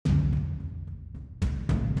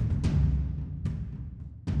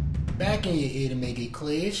Back in your ear to make it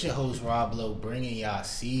clear, it's your host Rob Lowe bringing y'all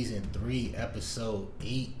season 3, episode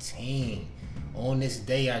 18. On this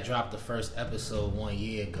day, I dropped the first episode 1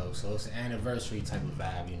 year ago, so it's an anniversary type of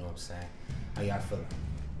vibe. You know what I'm saying? How y'all feeling?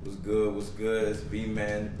 What's good? What's good? It's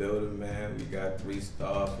B-Man in the building, man. We got 3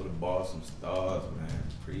 stars for the Barz, some stars, man.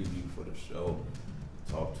 Preview for the show.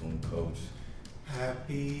 Talk to him, coach.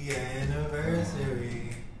 Happy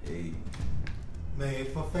anniversary. Hey. Made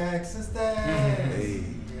for facts and stats. Hey.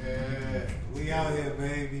 Yeah, we out here,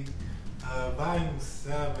 baby. Volume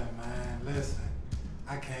 7, man. Listen,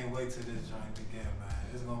 I can't wait till this joint begin, man.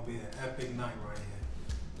 It's gonna be an epic night right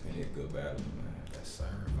here. Plenty of good battles, man. Yes, sir.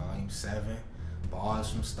 Volume 7.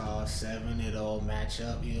 Barz from Starz 7. It all match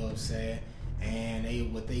up, you know what I'm saying? And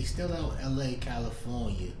they still out LA,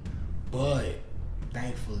 California. But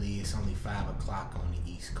thankfully, it's only 5 o'clock on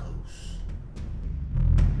the East Coast.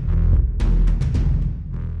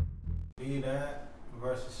 Be that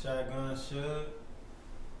versus Shotgun Should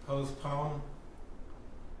postpone.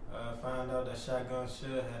 Found out that Shotgun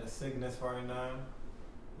Should had a sickness right now.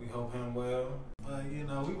 We hope him well. But we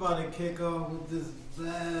about to kick off with this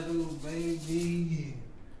battle, baby.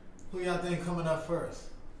 Who y'all think coming up first?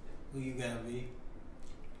 Who you got, B?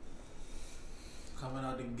 Coming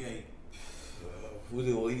out the gate. Who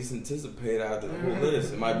the least anticipated out of the whole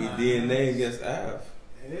list? It might be DNA against Av.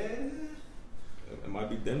 Yeah. It might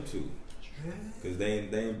be them two. Because they ain't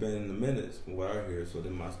been in the minutes from what I hear, so they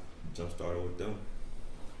might jump started with them.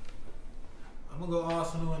 I'm going to go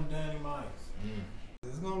Arsenal and Danny Myers.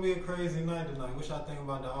 It's going to be a crazy night tonight. What y'all think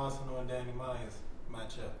about the Arsenal and Danny Myers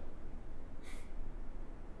matchup?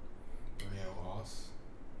 Real loss.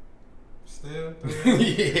 Still?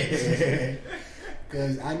 Yeah.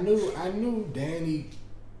 Because I knew Danny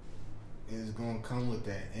is going to come with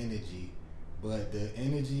that energy. But the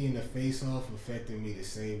energy in the face-off affected me the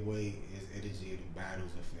same way as energy in the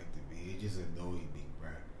battles affected me. It just annoyed me,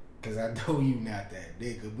 bro. Because I know you not that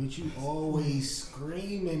nigga, but you always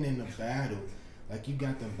screaming in the battle like you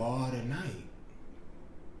got the bar tonight.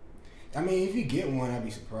 I mean, if you get one, I'd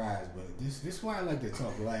be surprised. But this is why I like to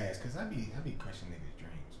talk last, because I be crushing niggas'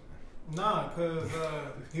 dreams, man. Nah, because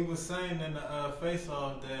he was saying in the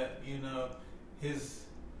face-off that,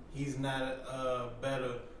 he's not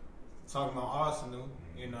better... Talking about Arsenal,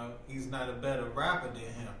 he's not a better rapper than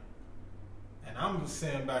him. And I'm just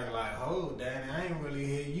sitting back like, oh, Danny, I ain't really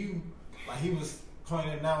hear you. Like, he was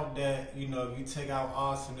pointing out that, if you take out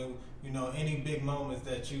Arsenal, any big moments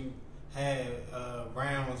that you had,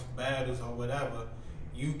 rounds, battles, or whatever,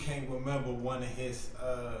 you can't remember one of his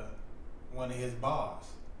bars.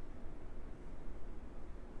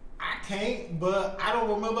 I can't, but I don't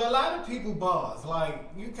remember a lot of people's bars. Like,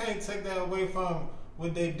 you can't take that away from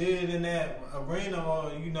what they did in that arena or,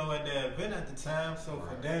 at that event at the time. So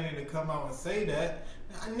for Danny to come out and say that,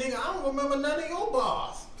 nigga, I don't remember none of your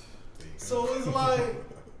bars. So it's like,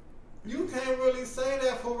 you can't really say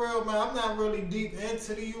that for real, man. I'm not really deep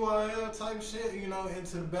into the URL type shit,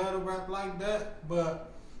 into the battle rap like that.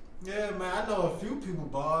 But, yeah, man, I know a few people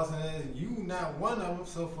bars, and you not one of them.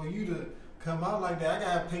 So for you to come out like that, I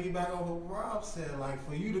got to piggyback off what Rob said. Like,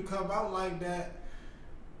 for you to come out like that,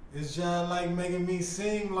 it's just like making me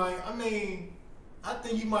seem like, I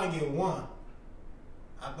think you might get one.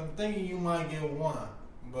 I'm thinking you might get one.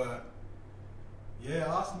 But,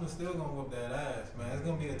 yeah, Arsenal's still going to whoop that ass, man. It's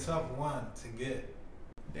going to be a tough one to get.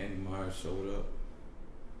 Danny Myers showed up,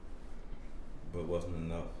 but wasn't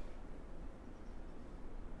enough.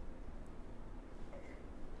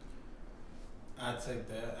 I take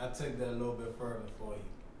that a little bit further for you.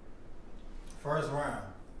 First round.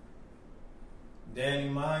 Danny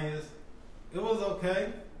Myers, it was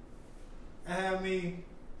okay. I had me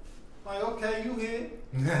like, okay, you here.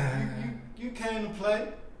 you came to play.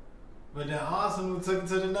 But then Arsenal took it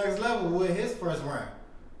to the next level with his first round.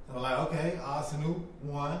 So like, okay, Arsenal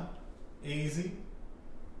won. Easy.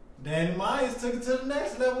 Danny Myers took it to the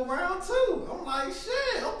next level round 2. I'm like,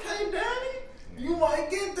 shit, okay, Danny, you might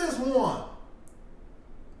get this one.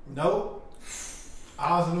 Nope.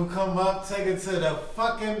 Arsenal come up, take it to the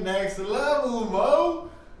fucking next level, Mo.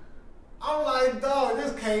 I'm like, dog,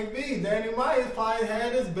 this can't be. Danny Myers probably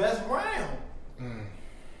had his best round.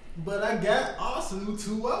 But I got Arsenal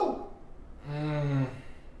 2-0.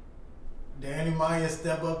 Danny Myers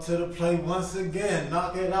step up to the plate once again,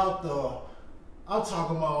 knock it out though. I'm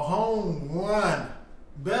talking about home run.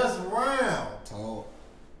 Best round. Talk.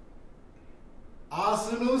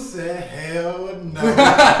 Arsenal said, hell no.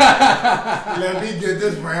 Let me get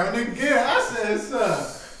this round again. I said,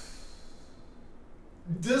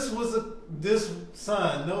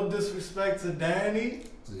 son, no disrespect to Danny,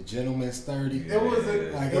 The Gentleman's 30. It was a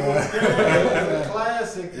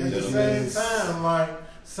classic at the same time. Like,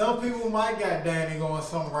 some people might got Danny going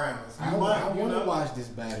some rounds. I want to watch this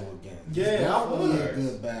battle again. Yeah, I would. A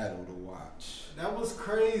good battle to watch. That was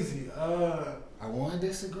crazy. I want to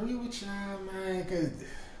disagree with y'all, man, because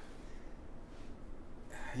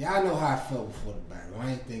y'all know how I felt before the battle.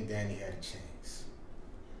 I didn't think Danny had a chance.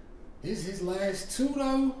 His last two,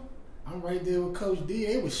 though, I'm right there with Coach D.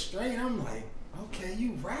 It was straight. I'm like, okay,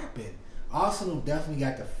 you rapping. Arsenal definitely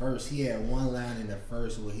got the first. He had one line in the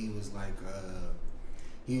first where he was like,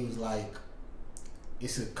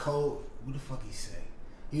 it's a cold, what the fuck he say?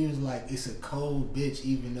 He was like, it's a cold bitch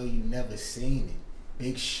even though you never seen it.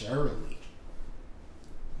 Big Shirley.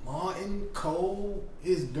 Martin Cole,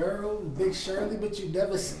 his girl, Big Shirley, but you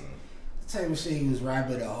never seen. The type of shit he was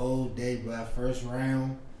rapping the whole day, bro. First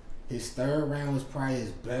round. His third round was probably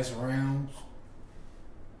his best round.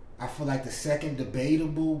 I feel like the second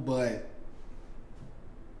debatable, but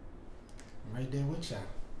I'm right there with y'all.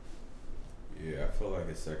 Yeah, I feel like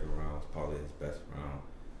his second round was probably his best round.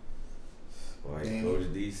 Like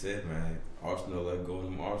Coach D said, man, Arsenal let go of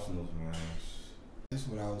them Arsenals, man. This is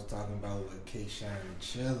what I was talking about with K-Shine and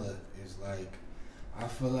Chilla. Is like, I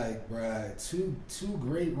feel like, bruh, two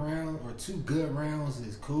great rounds or two good rounds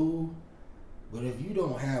is cool, but if you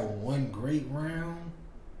don't have one great round,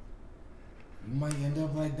 you might end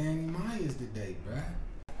up like Danny Myers today, bruh.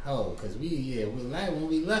 Oh, cause when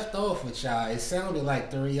we left off with y'all, it sounded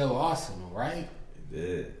like 3-0 Arsenal, right? It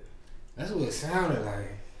did. That's what it sounded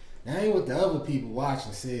like. That ain't what the other people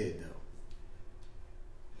watching said though.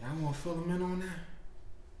 Y'all want to fill them in on that?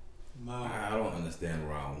 I don't understand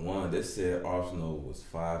round one. They said Arsenal was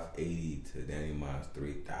 580 to Danny Myers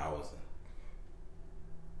 3,000.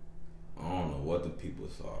 I don't know what the people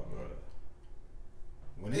saw, bro.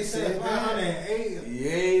 When they said 580,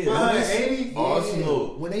 yeah, 580,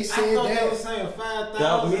 Arsenal. When they said I thought that, they were saying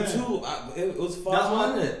 5,000. Me too. It was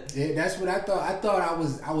 500. Yeah, that's what I thought. I thought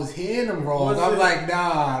I was hearing them wrong. Was I'm it? like,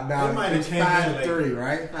 nah. It's 5-3,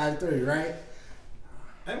 right? 5-3, right?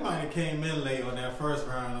 They might have came in late on that first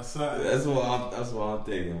round or something. That's what I'm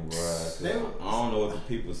thinking, bro. I don't know what the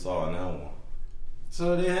people saw in that one.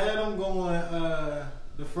 So they had them going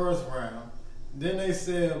the first round. Then they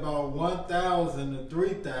said about 1,000 to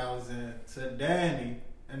 3,000 to Danny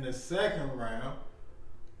in the second round.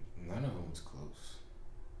 None of them was close.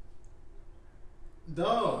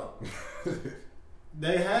 Dog.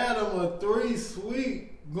 They had him a 3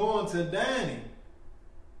 sweep going to Danny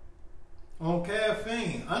on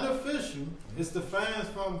Caffeine. Unofficial. It's the fans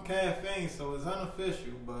from Caffeine, so it's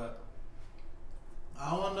unofficial, but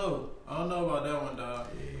I don't know. I don't know about that one, dog.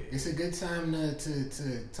 Yeah. It's a good time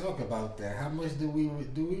to talk about that. How much do we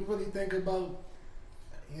really think about,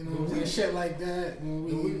 shit like that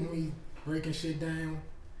when we breaking shit down?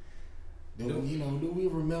 Do we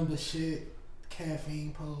remember shit?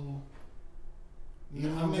 Caffeine pole. You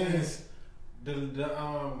know what I mean? The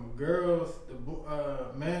girls,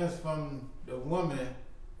 the man's from the woman,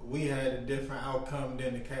 we had a different outcome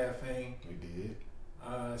than the Caffeine. We did.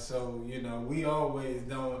 So we always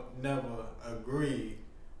never agree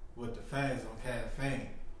with the fans on Caffeine,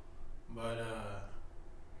 but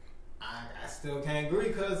I still can't agree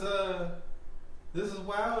because this is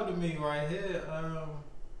wild to me right here.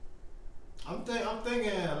 I'm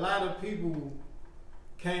thinking a lot of people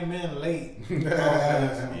came in late.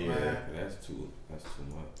 Yeah, that's too much.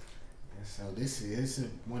 And so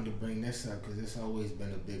I wanted to bring this up because it's always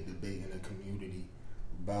been a big debate in the community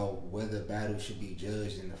about whether battles should be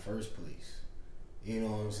judged in the first place. You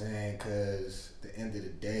know what I'm saying? Because at the end of the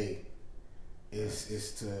day, it's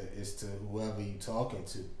to whoever you talking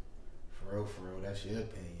to. For real, that's your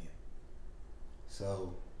opinion.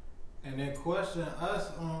 So. And they question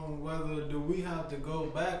us on whether do we have to go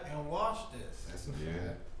back and watch this. That's a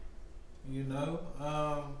fact.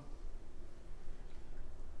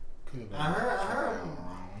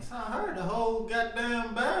 I heard the whole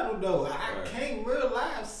goddamn battle though. I can't real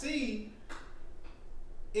life see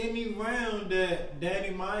any round that Danny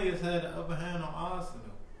Myers had the upper hand on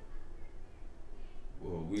Arsenal.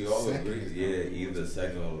 Well, we all agree, either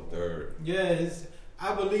second or third. Yeah,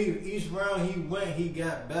 I believe each round he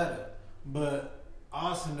got better, but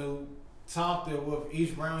Arsenal topped it with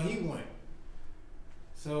each round he went.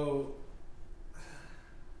 So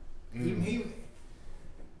he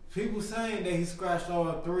people saying that he scratched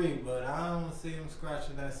all 3, but I don't see him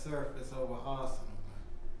scratching that surface over Arsenal.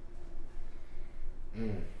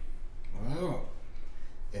 Well,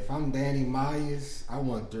 if I'm Danny Myers, I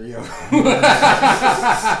want 3-0.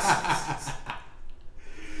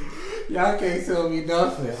 Y'all can't tell me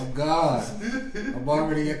nothing. I'm gone. I'm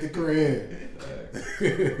already at the crib.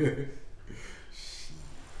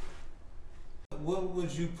 What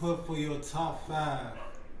would you put for your top 5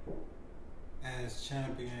 as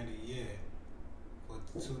champion of the year for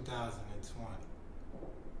 2020?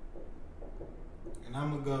 And I'm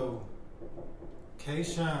gonna go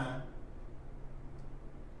K-Shine.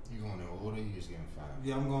 You going in order? You just getting 5?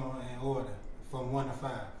 Yeah, I'm going in order from 1 to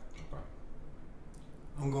 5. Okay.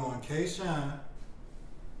 I'm going K-Shine.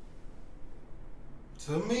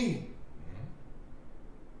 To me,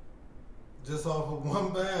 just off of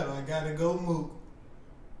one battle, I gotta go Mook.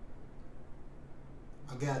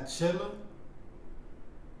 I got Chilla.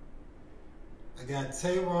 I got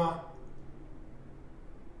Tay-Rock.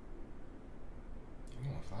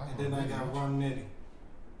 And then I got Rum Nitty.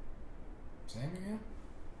 Same again?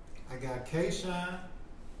 I got K-Shine,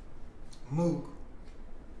 Mook,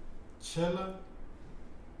 Chilla,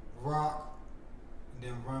 Rock, and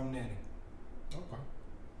then Rum Nitty. Okay.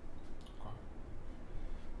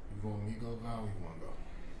 You want me to go, Val? Or you want to go?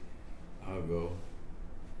 I'll go.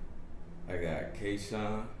 I got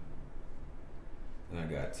K-Shine, and I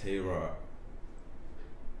got Tay-Rock.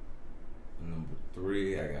 And number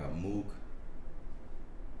 3, I got Mook.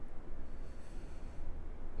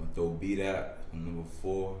 I'm gonna throw B-Dap on number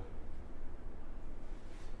 4.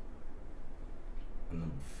 And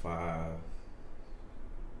number 5.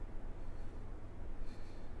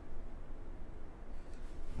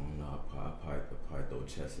 I don't know, I'll probably throw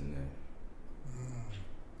Chess in there.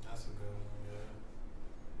 That's a good one,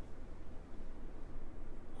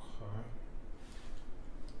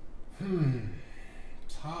 yeah. Alright.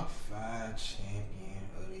 Top 5 champion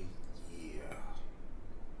of the year.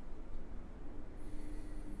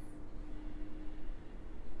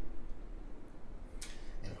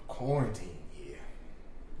 In a quarantine year.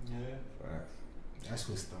 Yeah. Facts. That's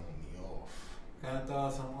what's throwing me off. Can I throw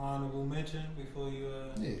out some honorable mention before you,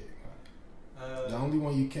 Yeah. The only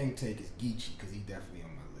one you can't take is Geechee, because he definitely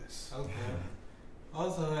on my list. Okay.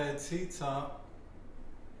 Also had T-Top.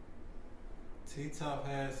 T-Top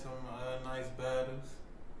had some nice battles.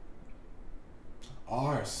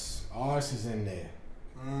 Arse is in there.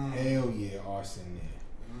 Hell yeah, Arse in there.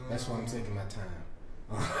 That's why I'm taking my time.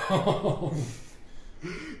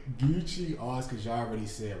 Geechee, Arse, because y'all already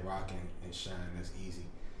said Rock and Shine. That's easy.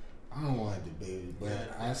 I don't want to debate it, but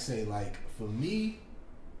Yeah. I say, like, for me,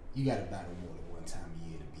 you got to battle more than one time a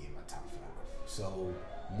year to be in my top 5. So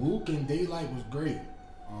Mook and Daylight was great.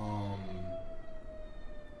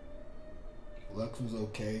 Lux was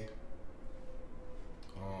okay.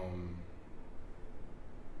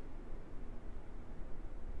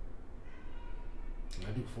 Can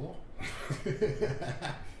I do 4?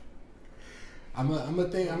 I'm gonna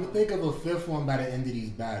think of a 5th one by the end of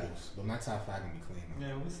these battles, but my top 5 gonna be clean.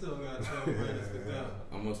 Yeah, we still got 12 minutes to go.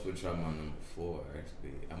 I'm gonna switch out my number 4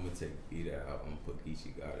 actually. I'm gonna take B-Dap out. I'm gonna put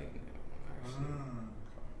Geechee God in there. Actually.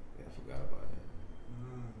 Yeah, I forgot about it.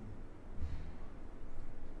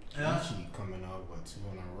 Geechee coming out, 2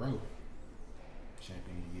 in a row.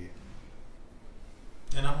 Champion of the year.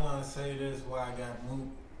 And I want to say this why I got Mook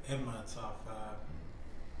in my top 5.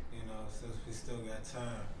 You know, since we still got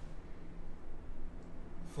time.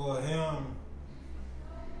 For him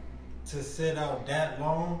to sit out that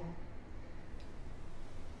long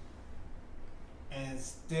and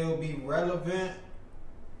still be relevant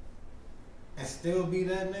and still be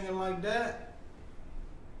that nigga like that,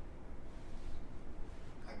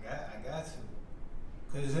 I got to.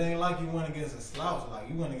 Cause it ain't like you went against a slouch, like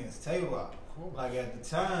you went against Tay-Rock. Like at the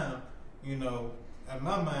time, you know, in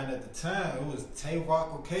my mind at the time, it was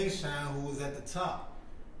Tay-Rock or K-Shine who was at the top,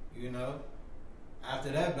 you know.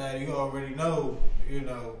 After that battle, you already know, you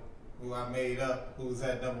know, who I made up, who's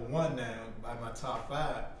at number 1 now by my top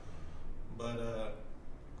 5. But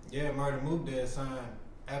yeah, Murder Mook did something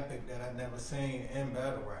epic that I never seen in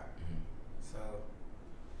battle rap. So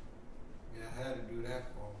yeah, I had to do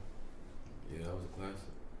that for him. Yeah, that was a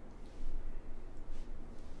classic.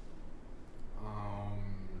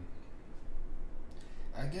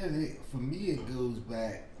 I guess for me it goes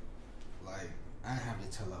back, like, I have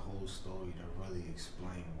to tell a whole story to really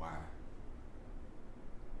explain why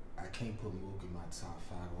I can't put Mook in my top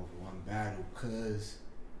 5 over one battle, because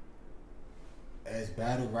as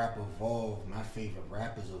battle rap evolved, my favorite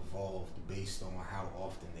rappers evolved based on how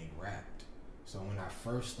often they rapped. So when I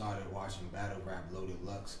first started watching battle rap, Loaded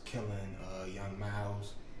Lux killing Young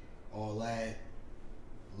Miles, all that,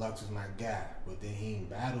 Lux was my guy. But then he ain't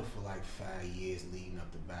battled for like 5 years leading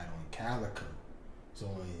up to battling Calico. So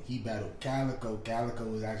when he battled Calico, Calico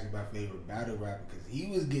was actually my favorite battle rapper because he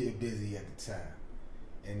was getting busy at the time.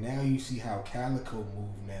 And now you see how Calico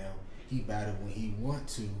moved now. He battled when he want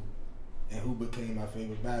to. And who became my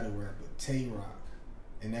favorite battle rapper? Tay-Rock.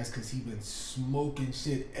 And that's because he been smoking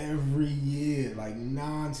shit every year, like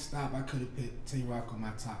non-stop. I could have put Tay-Rock on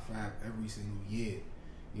my top 5 every single year.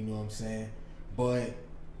 You know what I'm saying? But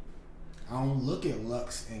I don't look at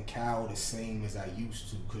Lux and Cal the same as I used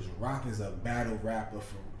to, because Rock is a battle rapper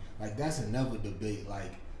for, like, that's another debate.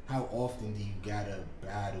 Like, how often do you gotta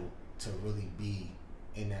battle to really be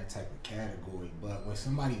in that type of category? But when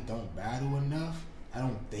somebody don't battle enough, I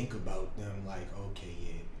don't think about them like, okay,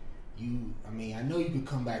 yeah, I know you could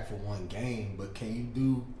come back for one game, but can you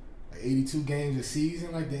do like 82 games a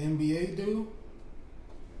season like the NBA do?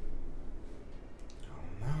 I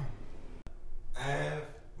don't know. Av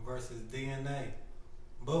versus DNA.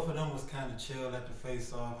 Both of them was kind of chill at the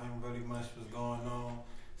face-off. Ain't really much was going on.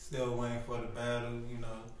 Still waiting for the battle, you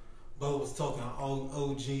know. Both was talking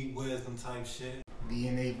OG wisdom type shit.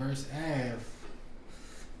 DNA versus Av.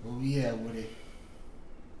 Where we at with it?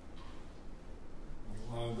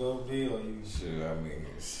 You wanna go V or you? Sure, I mean,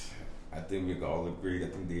 I think we can all agree. I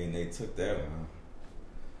think DNA took that one.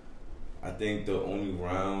 I think the only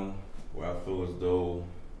round where I feel as though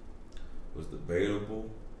was debatable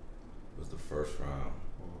was the first round.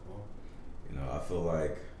 You know, I feel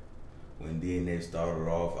like when DNA started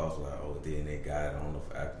off, I was like, oh, DNA got it. I don't know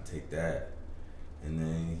if I can take that. And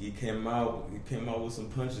then he came out with some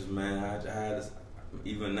punches, man. I had this,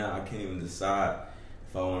 even now, I can't even decide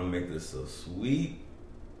if I want to make this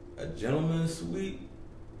a gentleman's sweep,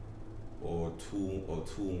 or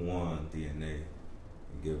 2-1 DNA,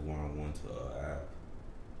 and give 1-1 to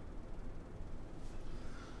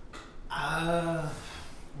Av.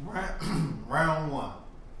 Round one.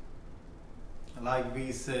 Like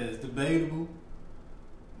V says, debatable,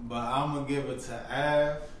 but I'm gonna give it to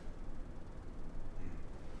Av.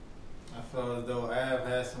 I feel as though Av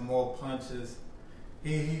had some more punches.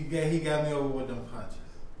 He got me over with them punches.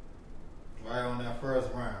 Right on that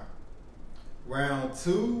first round. Round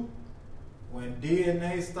two, when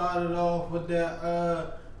DNA started off with that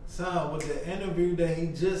with the interview that he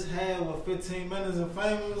just had with 15 Minutes of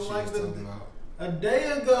Fame, it was like a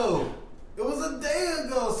day ago. It was a day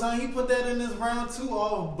ago, son. He put that in his round two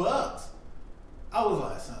off Bucks. I was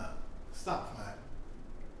like, son, stop playing.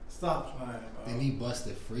 Stop playing, bro. Then he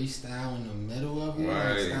busted freestyle in the middle of it.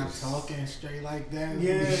 Right. Like, stop talking straight like that.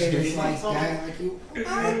 Yeah, straight like that. Like you,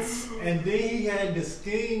 what? And then he had the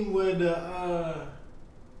scheme with the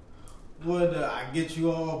I get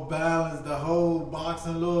you all balanced, the whole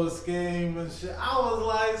boxing little scheme and shit. I was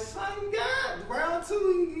like, son, you got it. Round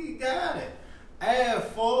two, he got it. Av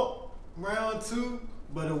fought round two,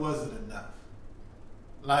 but it wasn't enough.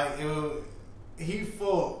 Like, he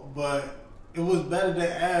fought, but it was better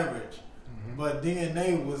than average. Mm-hmm. But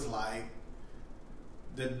DNA was like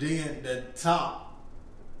the top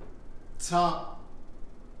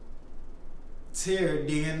tier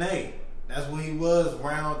DNA. That's what he was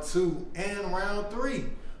round two and round three.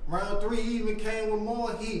 Round three, he even came with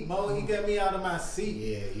more heat. He got me out of my seat.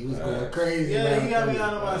 Yeah, he was going crazy. Yeah, he got me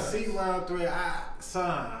out of my seat round three.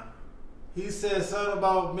 He said something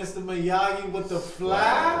about Mr. Miyagi with the fly.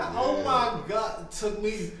 Yeah. Oh my God, it took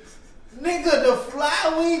me, nigga, the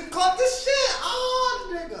fly when he caught the shit. Oh,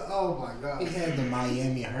 nigga, oh my God. He had the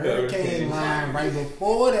Miami Hurricane line right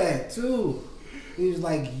before that too. He was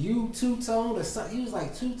like, you two-tone or something. He was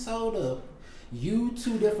like two-tone to you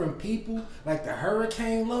two different people, like the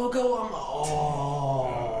Hurricane logo. I'm like,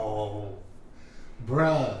 oh,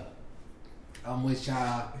 bruh, I'm with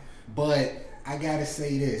y'all. But I gotta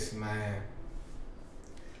say this, man.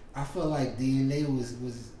 I feel like DNA was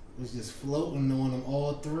just floating on them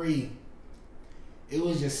all three. It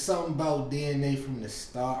was just something about DNA from the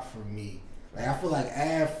start for me. Like, I feel like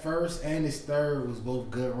Av first and his third was both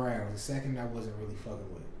good rounds. The second I wasn't really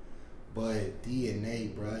fucking with. But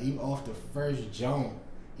DNA, bro, even off the first jump,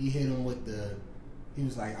 he hit him with he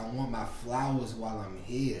was like, I want my flowers while I'm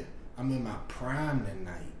here. I'm in my prime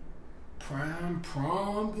tonight. Prom?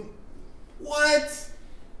 What?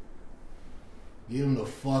 Get him the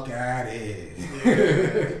fuck out of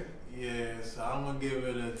here. Yeah, so I'm going to give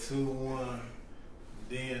it a 2-1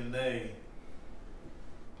 DNA.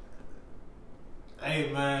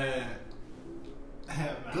 Hey, man.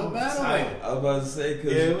 Good battle. I was about to say,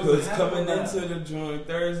 because coming into the joint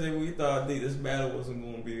Thursday, we thought this battle wasn't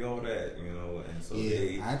going to be all that, you know. And so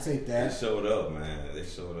I take that. They showed up, man. They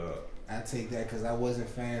showed up. I take that because I wasn't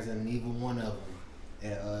fans of neither one of them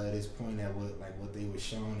at this point at what they were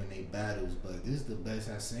showing in their battles. But this is the best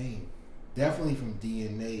I've seen. Definitely from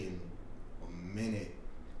DNA in a minute.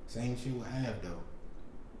 Same shit with Av though.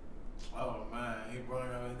 Oh man, he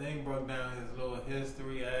broke down his little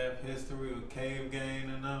history, Av history with Cave Gang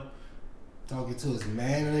and them. talking to his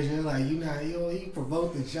manager, like he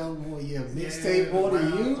provoked the jump on your mixtape more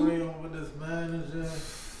than you. 3 on with his manager.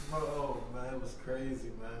 Oh man, it was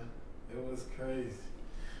crazy, man. It was crazy.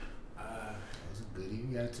 That was a goodie.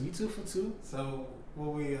 We got 2 for 2. So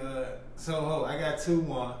what we I got 2-1.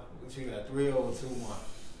 What you got? 3-0 or 2-1?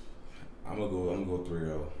 I'm gonna go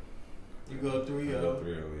 3-0. You go 3-0. 3-0,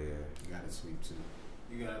 yeah. You got a sweep too.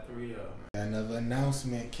 You got 3-0. Got another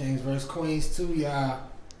announcement. Kings vs Queens 2, y'all.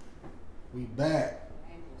 We back.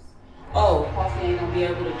 Oh, Coffee ain't gonna be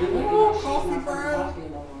able to do it. Coffee, bro. Coffee no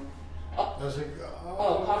more.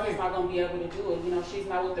 Coffee's not gonna be able to do it. She's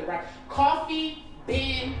not with the right. Coffee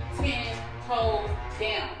been 10 toes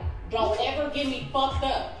down. Don't ever get me fucked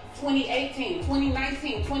up. 2018,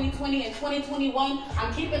 2019, 2020, and 2021.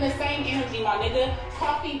 I'm keeping the same energy, my nigga.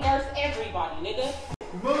 Coffee versus everybody, nigga.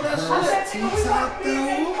 Remember that shit? He said,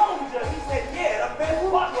 yeah, the best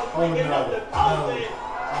part was bringing up the coffee.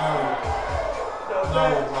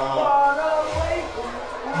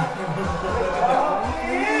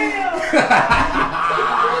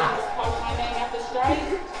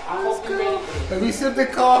 Let me sip the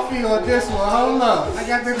coffee on this one. Hold up. I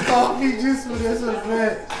got the coffee just for this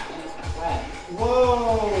event.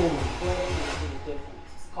 Whoa.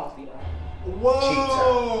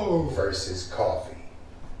 Whoa. Cheetah versus coffee.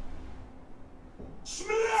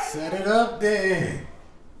 Set it up then.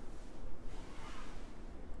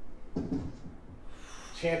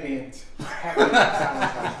 Champions.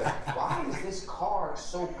 Why is this card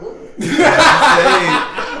so good?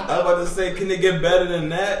 I was about to say, can it get better than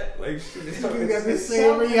that? Like, shit. You got the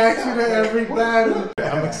same reaction to every battle.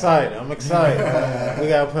 I'm excited. We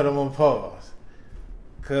gotta put them on pause.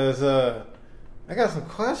 Cause I got some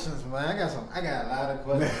questions, man. I got a lot of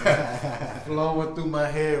questions flowing through my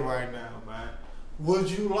head right now, man.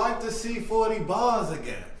 Would you like to see 40 bars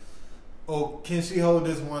again? Or can she hold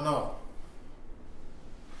this one off?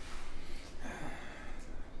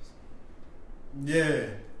 Yeah.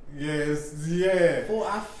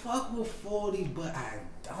 I fuck with 40, but I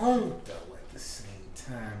don't though at the same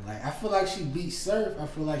time. Like, I feel like she beat Surf. I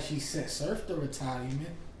feel like she sent Surf to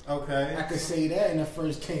retirement. Okay. I could say that in the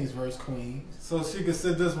first Kings vs Queens. So she could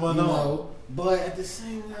sit this one on. But at the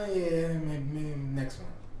same time, yeah, maybe next one.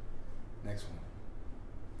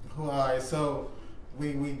 All right, so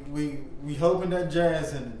we hoping that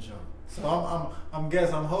Jazz in the joint. So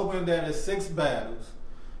I'm hoping that it's 6 battles.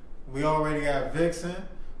 We already got Vixen.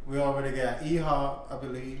 We already got E-Hawk, I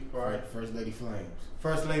believe, right? First Lady Flames.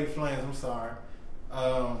 I'm sorry.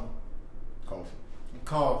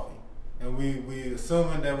 Coffee. And we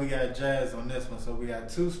assuming that we got Jazz on this one, so we got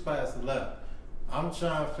 2 spots left. I'm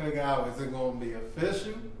trying to figure out, is it going to be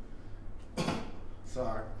official?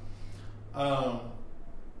 Sorry.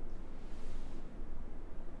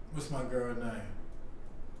 What's my girl name?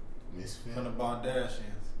 Misfit. From the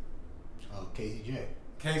Bardashians. Oh, KCJ.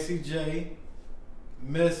 KCJ,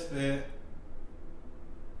 Misfit,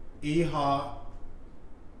 E-Hawk.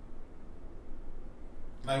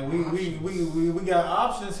 Like we got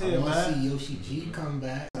options here, man. I want to see Yoshi G come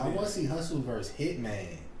back. I want to see Hustle versus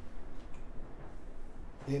Hitman.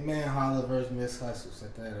 Hitman Holla versus Miss Hustle.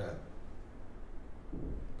 Set that up,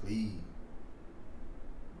 please.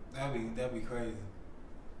 That'd be crazy.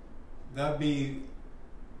 That'd be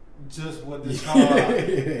just what this card supposed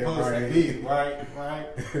to be, right?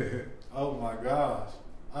 Oh my gosh!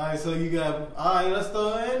 All right, so you got let's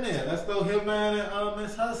throw it in there. Let's throw Hitman and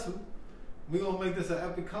Miss Hustle. We gonna make this an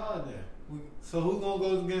epic card there. So who gonna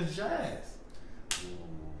go against Jazz?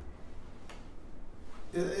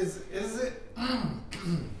 Is it?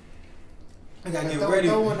 I gotta get ready.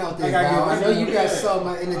 Throw one out there, I know you got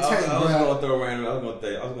something in the tank, bro. I was gonna throw random. I was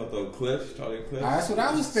gonna throw Cliff, Charlie Cliff. That's what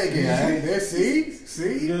I was thinking. Right? See,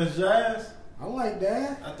 against Jazz. I like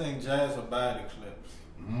that. I think Jazz will buy the clips.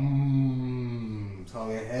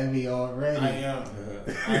 Talking heavy already. I am.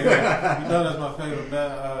 You know that's my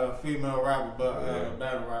favorite female rapper, but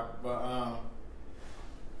battle rapper. But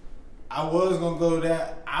I was gonna go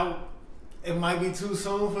that. It might be too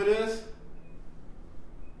soon for this,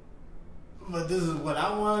 but this is what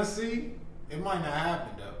I want to see. It might not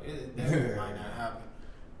happen though. It definitely might not happen.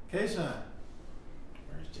 K-Shine.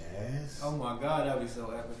 Where's Jazz? Oh my God, that'd be so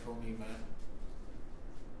epic for me, man.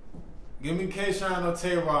 Give me K-Shine or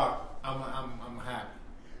Tay-Rock. I'm happy.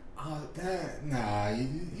 Oh,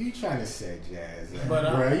 you trying to set Jazz up,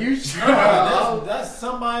 but bro. You trying. That's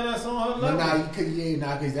somebody that's on her level.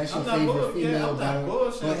 Because that's your favorite female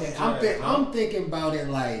battle. But I'm thinking about it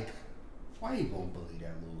like, why you gonna bully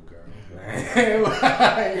that little girl?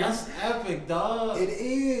 That's epic, dog. It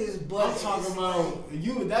is, but I'm talking about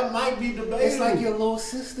you. That might be debatable. It's like your little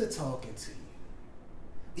sister talking to you.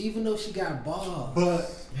 Even though she got bars.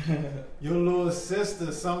 But your little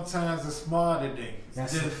sister sometimes is smarter than you.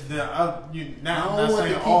 That's I don't want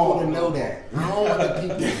the people to know that. I don't want the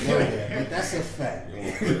people to know that. But that's a fact. You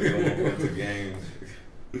don't put the games.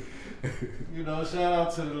 You know, shout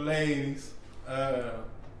out to the ladies.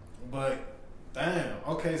 But damn.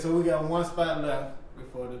 Okay, so we got one spot left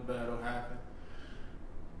before this battle happens.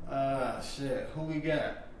 Shit. Who we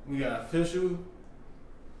got? We got Official.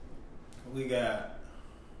 We got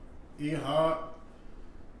E Hart.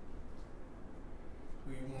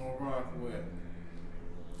 Who you want to rock with?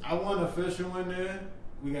 I want Official in there.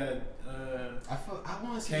 We got I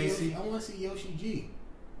want to see Casey. I want to see Yoshi G.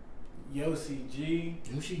 Yoshi G.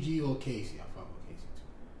 Yoshi G or Casey. I fuck with Casey too.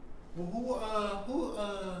 Well, who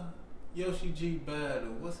Yoshi G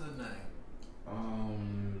battle? What's her name?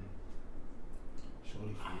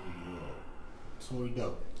 Shorty from New York. Tori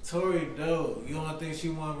Doe. Tori Doe. You don't think she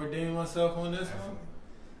want to redeem herself on this one?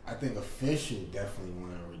 I think Official definitely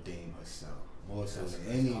want to redeem herself more so than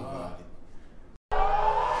anybody.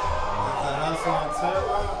 Hustle on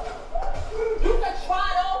Terror. You can try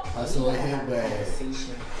though. Hustle and hit bag.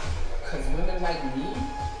 Because women like me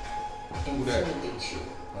intimidate you.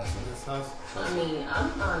 This hustle. I mean, I'm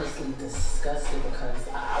honestly disgusted because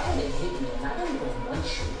I want to hit me and I don't even want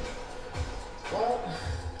you. Well,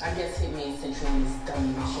 I guess hit me since you're on this dumb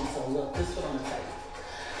mission. So look, this is what I'm going to tell you.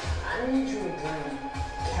 I need you to bring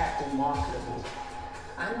Captain Marketable.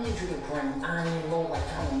 I need you to bring Iron Low like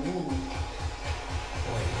I'm me.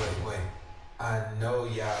 Wait. I know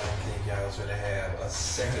y'all don't think y'all was gonna have a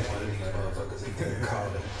second one of these motherfuckers and you call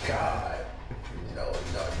them God. No.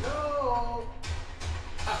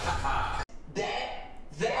 That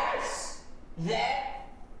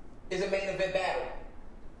is a main event battle.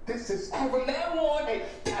 This is from now on. Hey,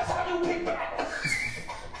 that's how you pick battles.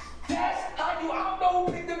 That's how you. I don't know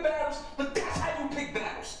who picked the battles, but that's how you pick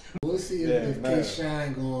battles. We'll see if K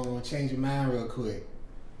Shine gonna change your mind real quick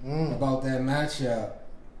about that matchup.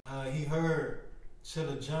 He heard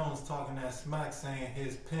Chilla Jones talking that smack, saying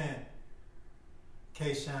his pen,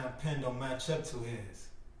 K-Shine pen don't match up to his.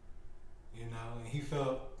 You know, and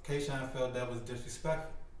K-Shine felt that was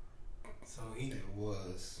disrespectful. So It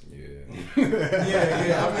was. Yeah.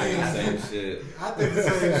 yeah. I mean, Same shit. I think the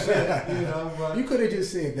same shit. You know, but You could have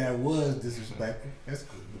just said that was disrespectful. That's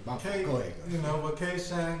cool. Go ahead. You know, but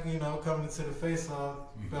K-Shine, coming into the face-off,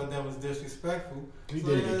 felt that was disrespectful. You So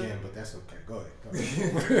did it yeah, again, but that's okay. Go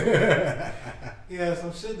ahead. He had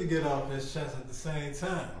some shit to get off his chest at the same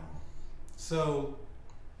time. So,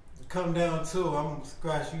 come down to it, I'm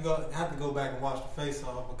scratch. You have to go back and watch the face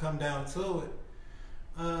off, but come down to it.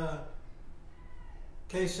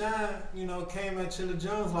 K-Shine, came at Chilla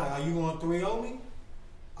Jones like, "Are you going 3-0 me?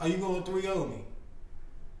 Are you going 3-0 me?"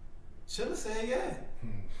 Chilla said, "Yeah."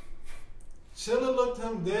 Chilla looked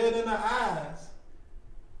him dead in the eyes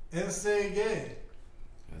and said, "Yeah."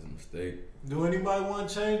 That's a mistake. Do anybody want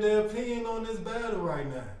to change their opinion on this battle right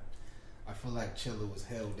now? I feel like Chilla was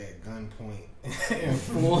held at gunpoint and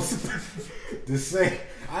forced to say,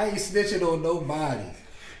 I ain't snitching on nobody.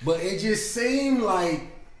 But it just seemed like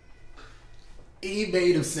he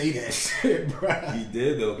made him say that shit, bruh. He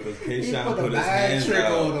did though, because He K-Shine put a put his bad hands trick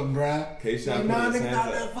out. on him, bruh. K-Shine Nah, put his nigga,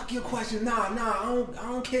 hands out. fuck your question. Nah, I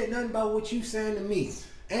don't care nothing about what you saying to me.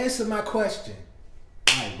 Answer my question.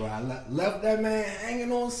 Alright, bro, I left that man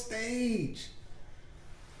hanging on stage.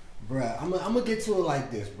 Bruh, I'm gonna get to it like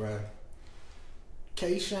this, bruh.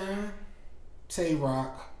 K-Shine,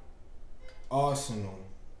 Tay-Rock, Arsenal.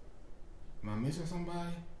 Am I missing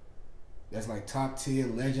somebody? That's like top tier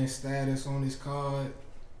legend status on this card?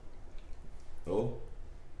 Oh?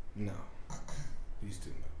 No. These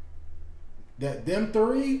two no. Them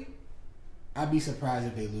three, I'd be surprised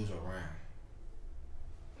if they lose a round.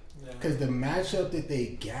 Because the matchup that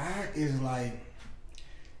they got is like,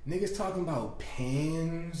 niggas talking about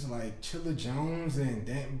pins, like Chilla Jones and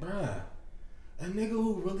that, bruh. A nigga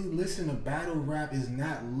who really listen to battle rap is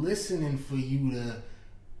not listening for you to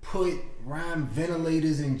put rhyme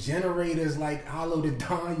ventilators and generators like Hollow the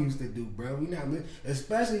Don used to do, bro. We not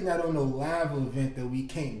especially not on no live event that we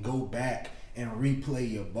can't go back and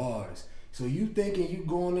replay your bars. So you thinking you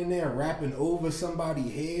going in there rapping over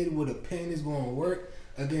somebody's head with a pen is gonna work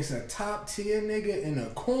against a top tier nigga in a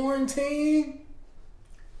quarantine?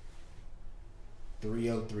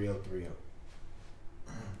 3-0, 3-0, 3-0.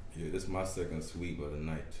 Yeah, this is my second sweep of the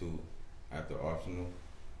night too. After Arsenal,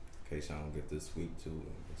 K-Shine will get this sweep too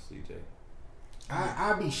against CJ.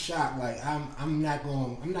 I'll be shocked. Like I'm not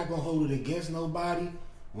gonna hold it against nobody.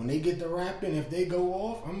 When they get to rapping, if they go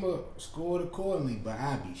off, I'm gonna score it accordingly. But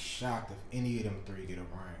I'd be shocked if any of them three get a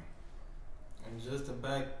round. And just to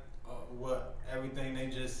back what everything they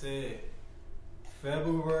just said.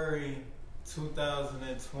 February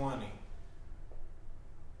 2020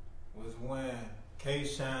 was when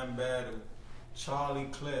K-Shine battled Charlie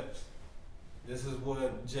Clips. This is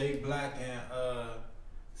what Jay Black and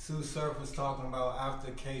Sue Surf was talking about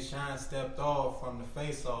after K-Shine stepped off from the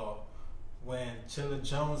face-off when Chilla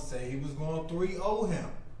Jones said he was going to 3-0 him.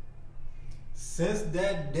 Since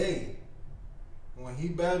that day, when he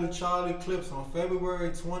battled Charlie Clips on February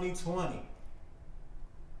 2020,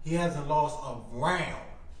 he hasn't lost a round.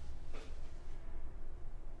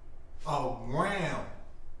 A round.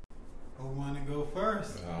 Who want to go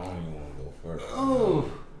first? I don't even want to go first. Oh,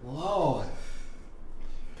 Lord.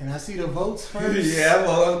 Can I see the votes first? Yeah, I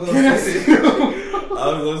was going to say. I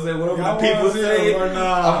was going to say, what the people say?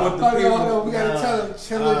 I'm with the people. Hold on. We got to tell them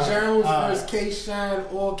Chilla Jones versus K-Shine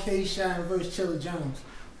or K-Shine versus Chilla Jones.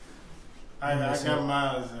 I got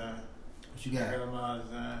mine, What you got? I got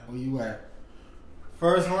mine, Where you at?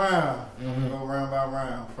 First round. Go round by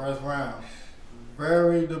round. First round.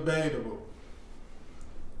 Very debatable.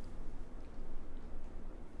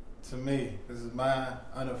 To me, this is my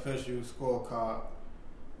unofficial scorecard.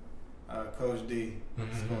 Coach D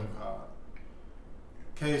scorecard.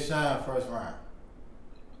 K-Shine first round.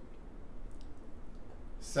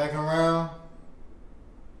 Second round,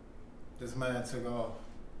 this man took off.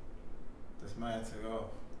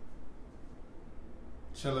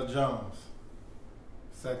 Chilla Jones.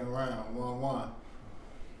 Second round, 1-1.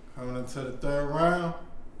 Coming into the third round.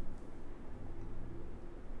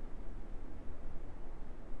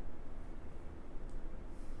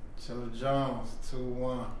 Chilla Jones,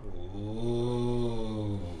 2-1.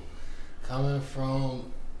 Ooh. Coming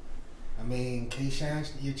from, K-Shine,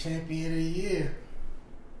 your champion of the year.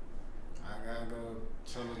 I gotta go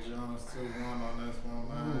Chilla Jones 2-1 on this one,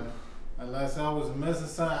 man. Unless I was missing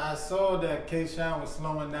something. I saw that K-Shine was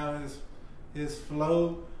slowing down his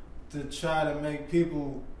flow to try to make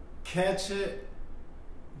people catch it,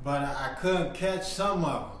 but I couldn't catch some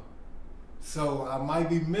of them. So I might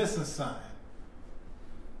be missing something.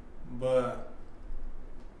 But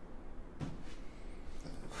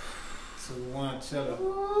 2-1 Chilla.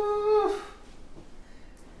 Ooh.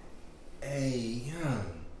 Hey,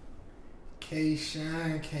 young.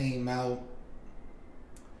 K-Shine came out.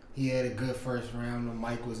 He had a good first round. The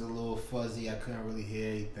mic was a little fuzzy. I couldn't really hear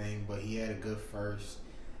anything, but he had a good first.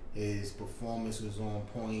 His performance was on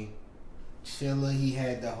point. Chilla, he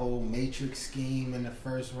had the whole Matrix scheme in the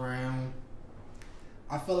first round.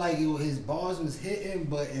 I feel like his bars was hitting,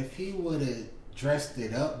 but if he would have dressed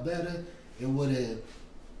it up better, it would have,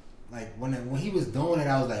 like, when he was doing it,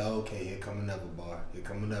 I was like, oh, okay, here come another bar.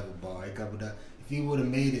 If he would have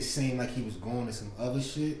made it seem like he was going to some other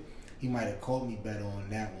shit, he might have caught me better on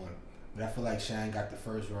that one. But I feel like Shine got the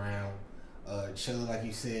first round. Chilla, like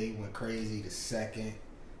you said, he went crazy the second.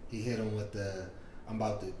 He hit him with I'm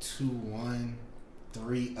about to 2-1,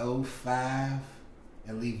 3-0-5,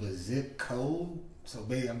 and leave a zip code. So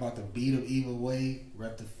baby, I'm about to beat him either way,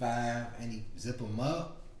 rep the 5, and he zip him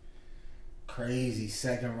up. Crazy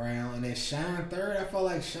second round. And then Shine third, I felt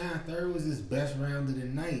like Shine third was his best round of the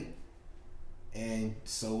night. And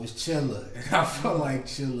so was Chilla. And I felt like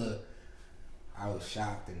Chilla, I was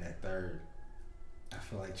shocked in that third. I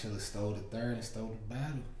feel like Chilla stole the third and stole the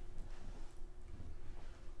battle.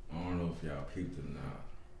 I don't know if y'all peeped or not,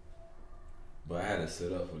 but I had to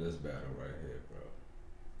sit up for this battle right here, bro.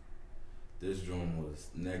 This joint was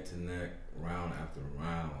neck to neck, round after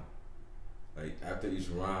round. Like, after each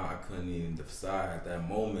round, I couldn't even decide at that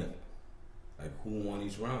moment, like, who won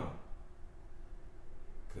each round.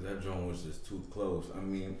 Because that joint was just too close. I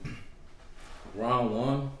mean, round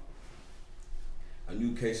one, I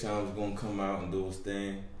knew K-Shine was going to come out and do his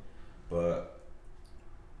thing, but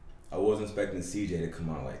I wasn't expecting CJ to come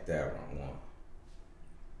out like that round one.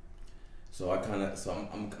 So I'm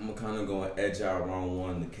kind of going to edge out round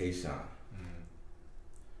one to K-Shine.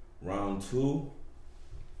 Round two,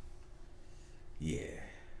 yeah,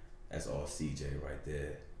 that's all CJ right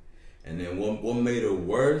there. And then what made it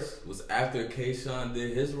worse was after K-Shine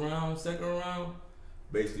did his round, second round,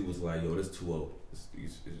 basically was like, yo, this 2-0.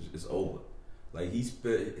 It's over. Like, he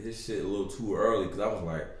spit his shit a little too early, because I was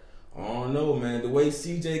like, I don't know, man. The way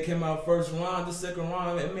CJ came out first round, the second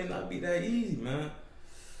round, it may not be that easy, man.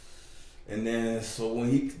 And then, so when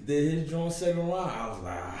he did his joint second round, I was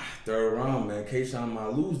like, third round, man, K-Shine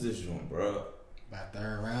might lose this joint, bro. By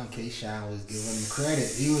third round, K-Shine was giving him credit.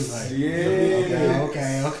 He was like, yeah,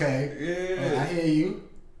 okay. Yeah. I hear you.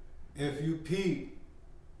 If you peep,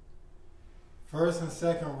 first and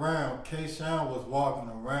second round, K-Shine was walking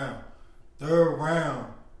around. Third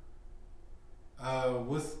round,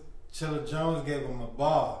 Chilla Jones gave him a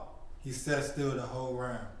bar. he sat still the whole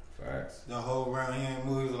round. Facts. The whole round, he ain't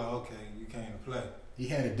move. He was like, okay, you came to play. He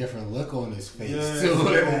had a different look on his face Yeah, too. so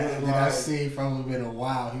And I like- seen from him in a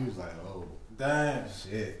while. He was like, "Oh, Damn.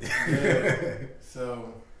 shit." Yeah.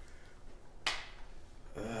 So,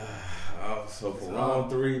 So for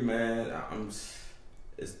round 3, man,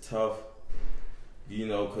 it's tough. You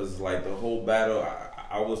know, cause like the whole battle,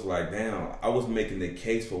 I was like, damn, I was making the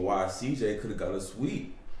case for why CJ could have got a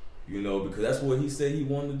sweep. You know, because that's what he said he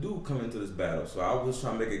wanted to do coming into this battle. So I was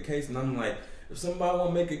trying to make a case, and I'm like, if somebody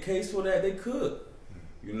want to make a case for that, they could.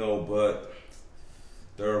 You know, but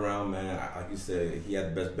third round, man, like you said, he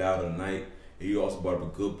had the best battle of the night. And you also brought up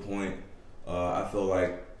a good point. I feel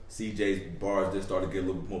like CJ's bars just started to get a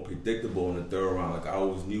little bit more predictable in the third round. Like I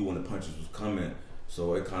always knew when the punches was coming,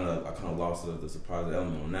 so I kind of lost the surprise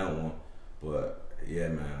element on that one. But yeah,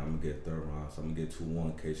 man, I'm gonna get third round. So I'm gonna get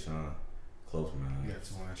 2-1 K-Sean. Close, man. You got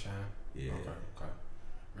 2-1 Sean. Yeah. Okay.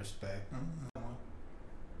 Respect.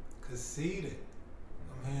 Conceited.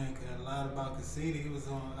 I'm hearing a lot about Conceited. He was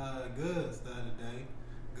on Goods the other day.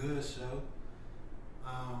 Good show.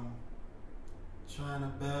 Trying to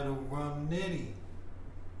battle Rum Nitty.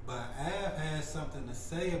 But Av had something to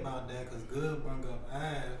say about that because Good brought up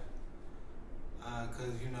Av.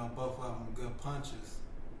 Because, you know, both of them good punchers.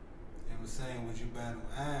 And was saying, would you battle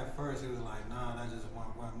Av first? He was like, nah, I just want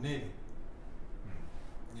Rum Nitty.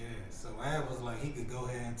 Yeah, so Av was like, he could go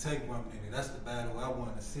ahead and take Rum Nitty. That's the battle I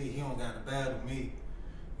want to see. He don't got to battle me.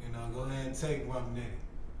 You know, go ahead and take Rum Nitty.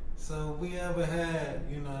 So we ever had,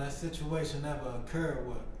 you know, that situation ever occurred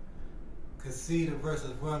with Casita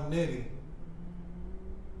versus Rum Nitty.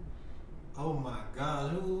 Oh my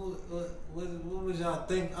God, what was y'all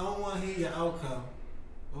think? I don't want to hear your outcome,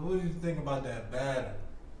 but what do you think about that battle?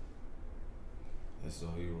 That's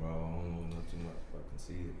all you raw. I don't know nothing much if I can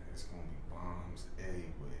see it. It's gonna be bombs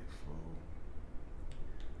everywhere, fool.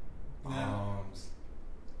 Now, Bombs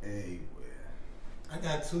everywhere. I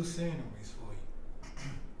got 2 sceneries for you.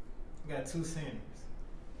 I got 2 sceneries.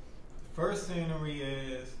 The first scenery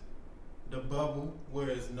is the bubble where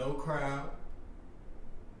there's no crowd.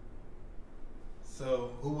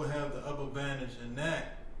 So who will have the upper advantage in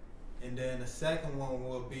that? And then the second one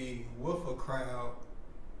will be with a crowd.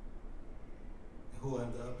 Who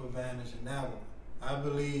have the upper advantage in that one? I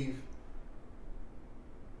believe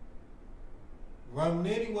Rum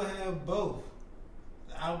Nitty will have both.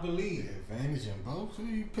 I believe. The advantage in both. So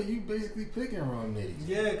you basically picking Rum Nitty.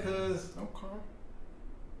 Yeah, cause Okay.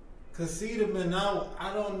 Casita been out.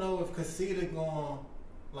 I don't know if Casita going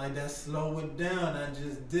like that slow it down.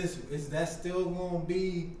 Is that still gonna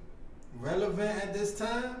be relevant at this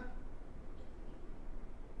time?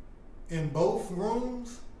 In both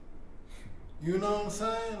rooms? You know what I'm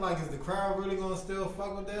saying? Like, is the crowd really gonna still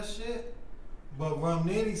fuck with that shit? But Rum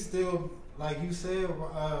Nitty still, like you said,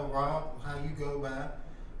 Rob, how you go by,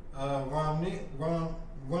 Rum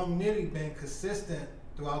Nitty been consistent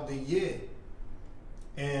throughout the year.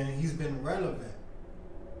 And he's been relevant.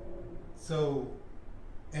 So,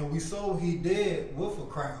 and we saw he did with a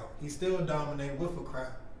crowd. He still dominated with a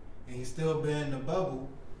crowd. And he still been in the bubble,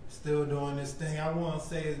 still doing this thing. I want to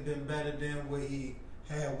say it's been better than what he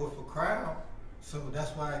had with a crowd. So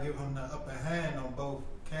that's why I give him the upper hand on both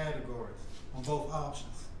categories, on both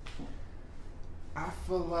options. I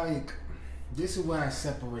feel like this is where I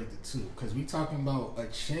separate the two. Because we talking about a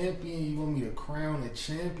champion. You want me to crown a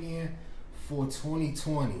champion for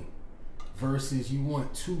 2020 versus you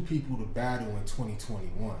want 2 people to battle in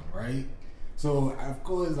 2021, right? So of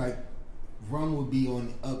course, like, Rum would be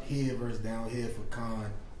on up here versus down here for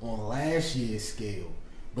Khan on last year's scale,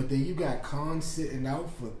 but then you got Khan sitting out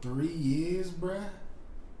for 3 years, bruh.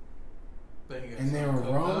 And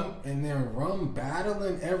then Rum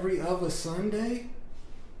battling every other Sunday.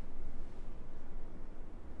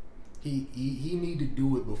 He need to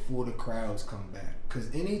do it before the crowds come back. Cause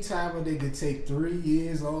anytime a nigga take 3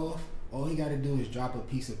 years off, all he gotta do is drop a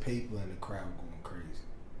piece of paper and the crowd going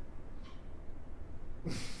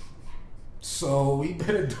crazy. So we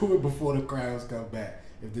better do it before the crowds come back.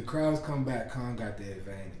 If the crowds come back, Khan got the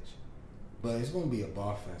advantage. But it's gonna be a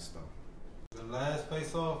bar fest though. The last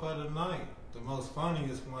face off of the night, the most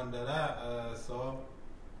funniest one that I saw,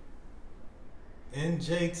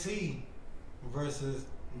 NJT versus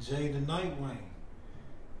Jay the Nightwing.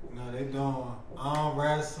 You know, they doing arm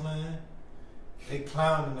wrestling. They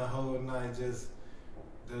clowning the whole night, just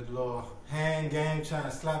the little hand game, trying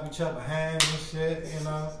to slap each other hands and shit, you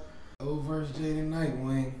know. O versus Jay the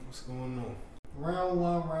Nightwing. What's going on? Round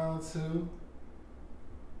 1, round 2,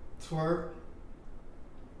 twerk.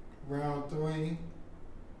 Round 3,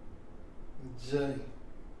 Jay.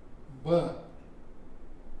 But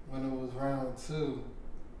when it was round 2,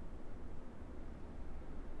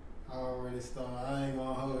 I already started. I ain't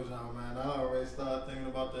gonna hold y'all, man. I already started thinking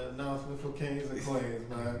about the announcement for Kings and Queens,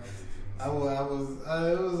 man. It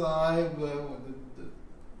was alright, but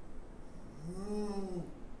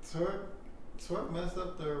Twerk messed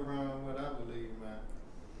up third round, what I believe, man.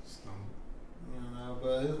 You know,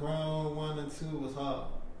 but his round 1 and 2 was hard.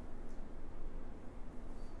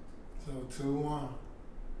 So 2-1. You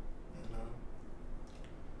know.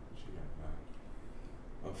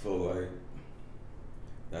 I feel like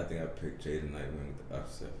I think I picked Jaden Nightwing with the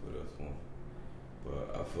upset for this one,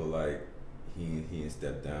 but I feel like he ain't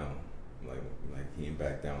stepped down, like he ain't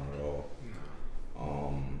back down at all.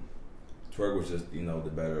 Twerk was just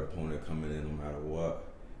the better opponent coming in no matter what,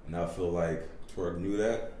 and I feel like Twerk knew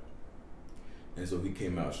that, and so he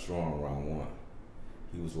came out strong round 1.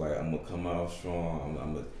 He was like, I'm gonna come out strong.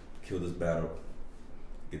 I'm gonna kill this battle,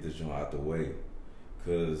 get this joint out the way.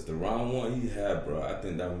 Cause the round 1 he had, bro, I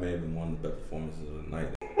think that may have been one of the best performances of the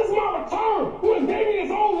night. This is my return. You done gave me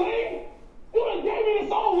this old lane. You done gave me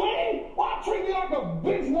this old lane. Why treat me like a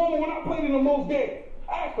bitch woman when I played in the most games?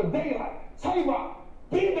 I asked for daylight, Tay-Rock,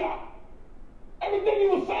 B-Dot. Everything you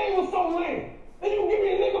was saying was so lame. Then you give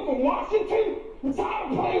me a nigga from Washington? I'm tired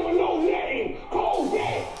of playing with no name. Cold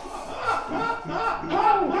game.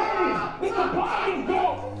 Cold game. This supply is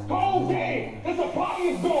gone. Cold game. This supply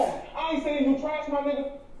is gone. I ain't saying you trash, my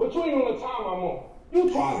nigga, but you ain't on the time I'm on. You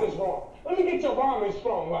tried this wrong. Let me get your rhyming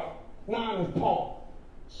strong, like 9 is Paul.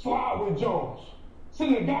 Slide with Jones.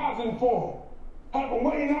 Send the guys in for him. Have them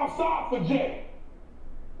waiting outside for Jay.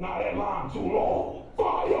 Now that line too long.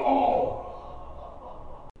 Fire all.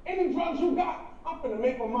 Any drugs you got, I'm finna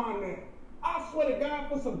make my mind now. I swear to God,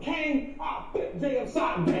 for some cane, I'll flip Jay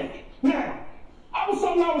upside down. Now, I was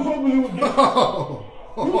something I was hoping you would get.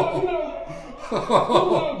 You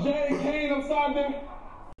know Jay Kane upside down?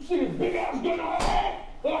 You see this big ass gun on her head?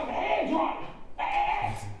 They're like a hair dryer.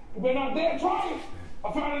 You better not dare try it.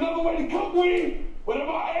 I found another way to cook weed.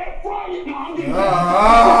 Whenever I air fry it, no, I'm getting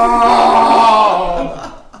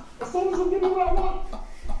As soon as you give me what I want, I'm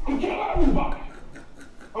gonna kill everybody.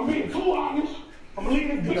 I'm being too honest. I'm gonna leave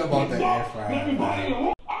this bitch up and everybody in the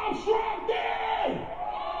room. I'm strapped in!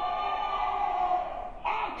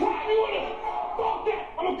 I'll climb you in it. Fuck that.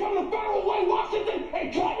 I'm gonna come to Federal Way, Washington,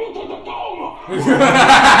 and climb you to Tacoma.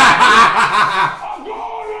 I'm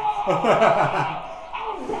going up.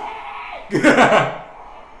 I'm back.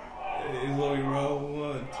 It's only round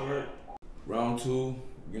 1, Twerk. Round 2,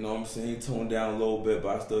 you know what I'm saying, he toned down a little bit,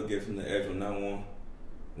 but I still give him the edge on that one.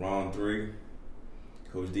 Round 3,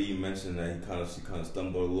 Coach D mentioned that she kind of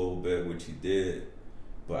stumbled a little bit, which he did,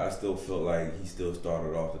 but I still felt like he still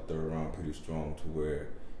started off the 3rd round pretty strong to where,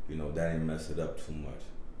 that didn't mess it up too much,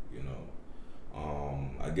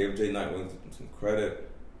 I gave Jay Nightwing some credit,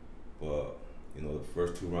 but, the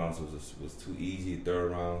first 2 rounds was too easy.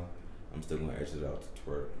 3rd round, I'm still going to edge it out to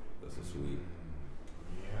Twerk. That's a sweet.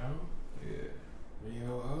 Yeah.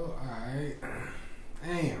 Alright.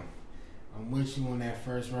 Damn. I'm with you on that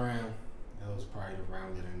first round. That was probably the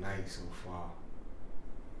round of the night so far.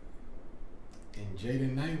 And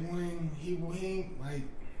Jaden Nightwing, he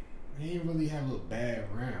didn't really have a bad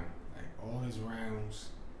round. Like all his rounds,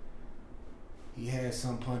 he had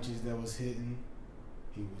some punches that was hitting.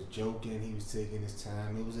 He was joking. He was taking his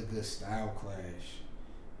time. It was a good style clash.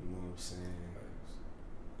 You know what I'm saying?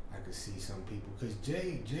 I could see some people, because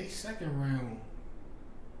Jay's second round,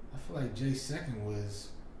 I feel like Jay's second might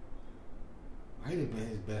have been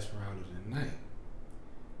his best round of the night.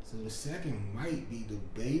 So the second might be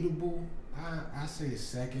debatable. I say the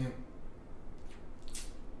second.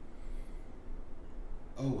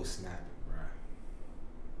 Was snapping, bro.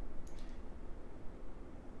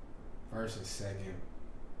 First and second,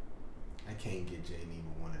 I can't get Jay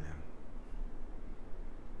neither one of them.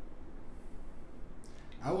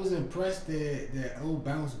 I was impressed that O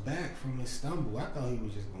bounced back from his stumble. I thought he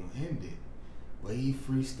was just going to end it. But he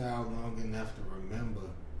freestyled long enough to remember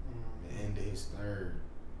the end of his 3rd.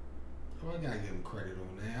 So I got to give him credit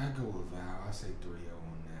on that. I go with Val. I say 3-0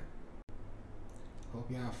 on that.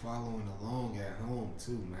 Hope y'all following along at home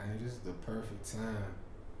too, man. This is the perfect time.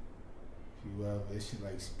 If you ever, this shit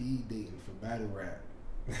like speed dating for battle rap.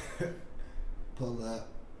 Pull up.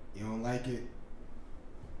 You don't like it?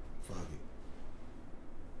 Fuck it.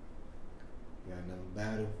 You got another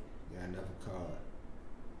battle, you got another card.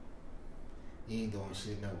 You ain't doing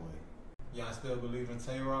shit no way. Y'all still believe in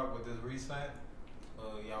Tay-Rock with this reset?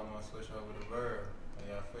 Or y'all want to switch over to Barz? How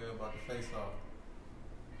y'all feel about the face-off?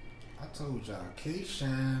 I told y'all,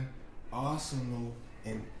 K-Shine, Arsenal,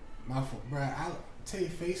 and bruh, I tell you,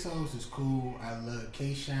 face-offs is cool. I love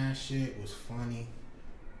K-Shine shit, was funny.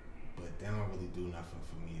 But they don't really do nothing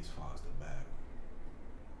for me as far as the battle.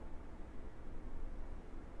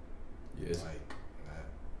 Yes. Like,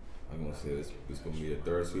 I'm gonna say it's gonna be the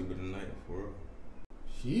third sweep of the night for real.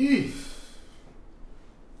 sheesh.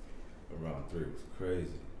 Round 3 was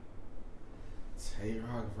crazy.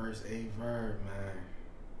 Tay-Rock versus A-Verb, man.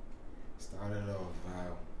 Started off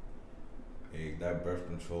how. Hey, that breath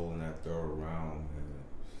control in that third round, man.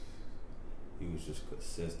 He was just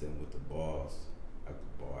consistent with the balls after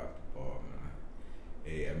ball after ball, man.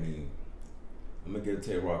 Hey, I mean, I'm gonna give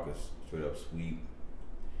Tay-Rock a straight up sweep.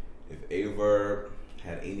 If A-Verb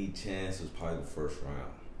had any chance, it was probably the first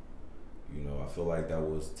round. You know, I feel like that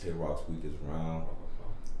was Tay-Rock's weakest round.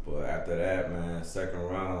 But after that, man, second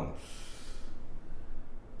round,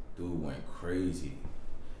 dude went crazy.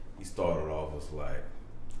 He started off as like,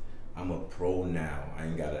 I'm a pro now. I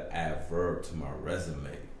ain't got to add verb to my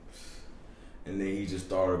resume. And then he just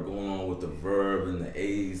started going on with the verb and the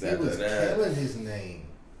A's after that. He was killing his name.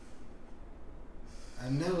 I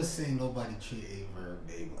never seen nobody treat A-Verb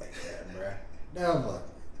name like that, bruh. Never.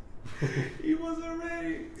 He wasn't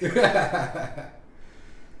ready.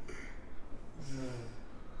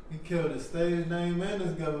 He killed his stage name and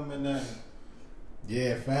his government name.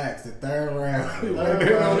 Yeah, facts. The third round. He Third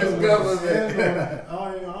went round on his was government. I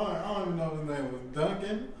don't even know if his name was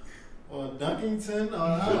Duncan or Dunkington or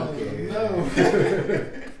I don't even know.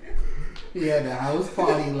 He had the house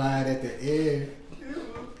party line at the end. He was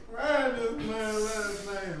riding this man last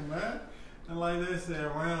name, man. And like they said,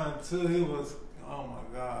 round 2, he was, oh my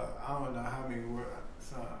God, I don't know how many words.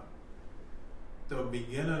 The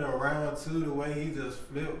beginning of round 2, the way he just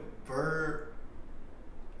flipped verb,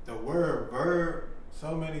 the word verb,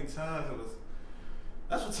 so many times,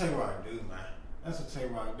 that's what Tay-Rock do, man. That's what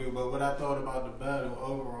Tay-Rock do. But what I thought about the battle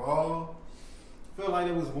overall, I feel like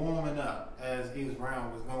it was warming up as each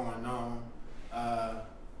round was going on.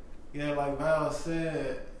 Yeah, like Val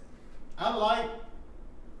said, I like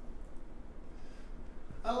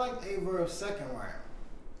A-Verb's second round.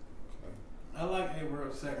 I like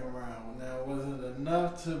A-Verb's second round. Now, was it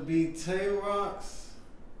enough to beat Tay-Rock's?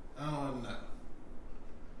 I don't know.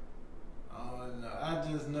 I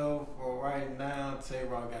just know for right now,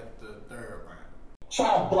 Tay-Rock got the third round.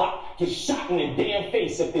 Try to block, get shot in the damn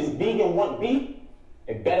face. If this vegan want beef,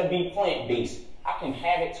 it better be plant-based. I can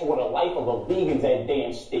have it to where the life of a vegan's at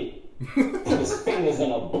damn stake. Put his fingers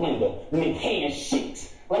in a blender, make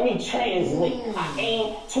handshakes. Let me translate. I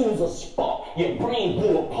aim, tools a spark. Your brain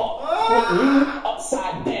blew apart. Flip you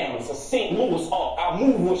upside down. It's a St. Louis arc. I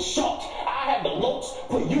move with sharks. I have the lopes,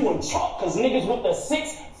 put you in chalk. Cause niggas with the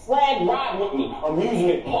 6 flag ride with me.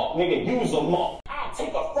 Amusement park, nigga, use a mark. I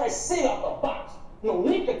take a fresh sit out the box. No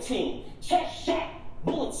nicotine. Chest shot.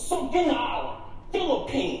 Bullets sunk in the island.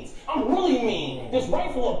 Philippines. I'm really mean. This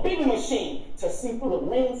rifle a big machine. To see through the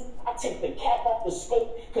lens, I take the cap off the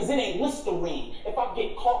scope, cause it ain't Listerine. If I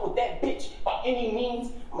get caught with that bitch by any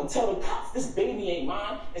means, I'ma tell the cops this baby ain't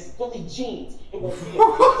mine, it's Billie Jean's. It won't be a scene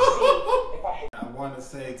if I want to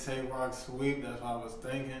say Tay-Rock sweep, that's what I was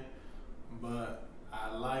thinking, but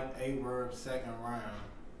I like A-Verb's second round,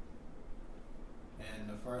 and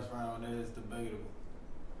the first round is debatable.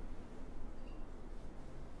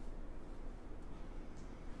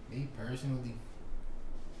 Me personally,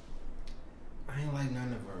 I ain't like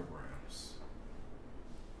none of her rounds.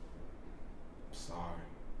 Sorry.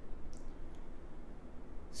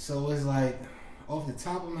 So it's like, off the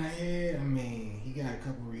top of my head, I mean, he got a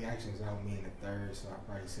couple reactions out me in the third, so I'll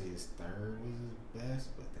probably say his third was his best,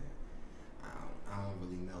 but then I don't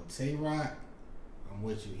really know. Tay-Rock, I'm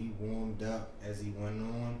with you. He warmed up as he went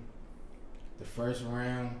on. The first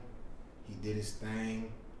round, he did his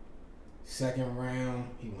thing. Second round,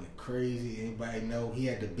 he went crazy. Anybody know he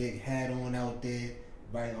had the big hat on out there.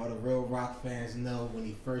 All the real rock fans know when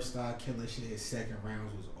he first started killing shit, his second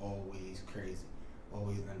rounds was always crazy,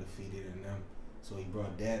 always undefeated in them. So he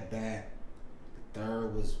brought that back. The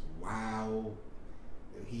third was wild.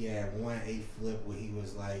 He had one A flip where he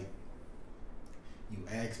was like, "You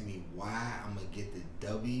ask me why I'm gonna get the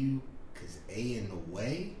W, cause A in the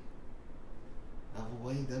way. Other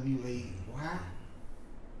way, W-A, why?"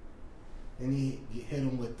 Then he hit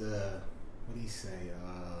him with the, what did he say?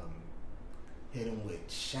 Hit him with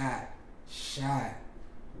shot,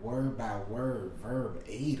 word by word, verb,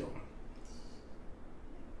 ate him.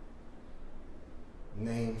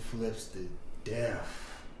 Name flips to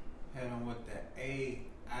death. Hit him with the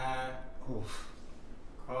A-I. Oof.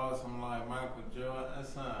 Calls him like Michael Jordan.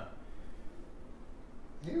 That's not.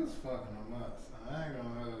 He was fucking him up. So I ain't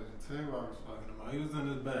gonna hold you. Tay-Rock was fucking him up. He was in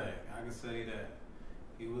his bag. I can say that.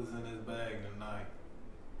 He was in his bag tonight.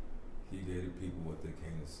 He gave the people what they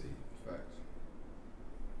came to see. Facts.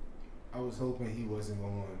 I was hoping he wasn't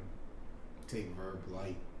going to take verb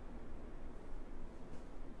light.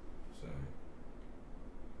 saying?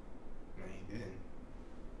 Man, he didn't.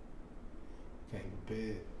 Came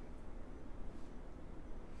prepared.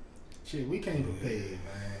 Shit, we came prepared,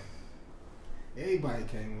 man. Everybody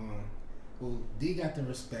came on. Well, D got the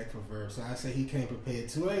respect for Verb, so I say he came prepared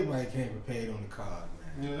too. Everybody came prepared on the card,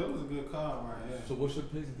 man. Yeah, that was a good card right here. So what's your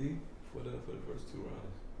picks, D, for the first 2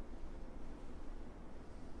 rounds?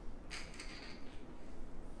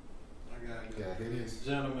 I gotta Yeah, go. it is.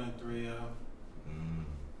 Gentleman 3-0. Gentleman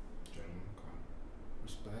card.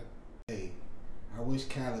 Respect. Hey, I wish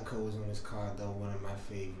Calico was on this card though. One of my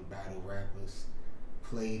favorite battle rappers.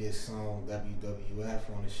 Played this song WWF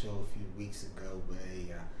on the show a few weeks ago, but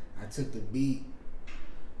hey, I took the beat.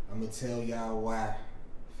 I'm gonna tell y'all why.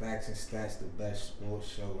 Facts and Stats, the best sports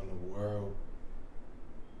show in the world.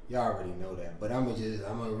 Y'all already know that, but I'm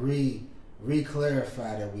gonna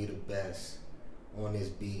re-clarify that we the best on this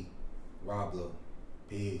beat. Roblo,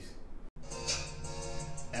 peace.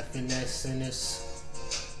 FNS in this,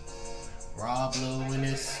 Roblo in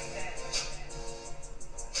this.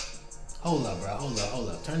 Hold up, bro. Hold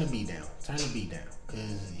up. Turn the beat down.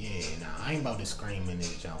 Cause yeah, nah, I ain't about to scream in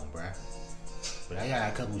this joint, bro. But I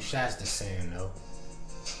got a couple shots to send though.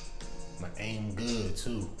 My aim good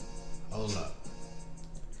too. Hold up.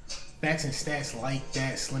 Facts and Stats like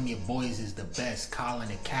that. Slim your boys is the best. Colin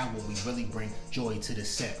and Coward, we really bring joy to the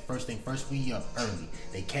set. First thing first, we up early.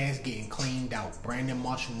 They cast getting cleaned out. Brandon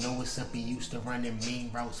Marshall know what's up. He used to run them mean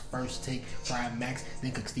routes. First take, Fried Max,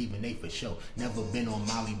 then cook Stephen A for show. Never been on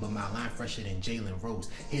Molly, but my line fresher than Jalen Rose.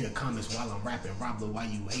 Hear the comments while I'm rapping. Roblo, why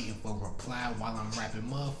you hating for reply while I'm rapping?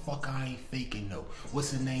 Motherfucker, I ain't faking no.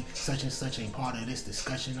 What's the name? Such and such ain't part of this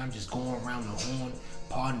discussion. I'm just going around the horn.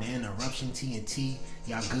 Pardon the interruption, TNT.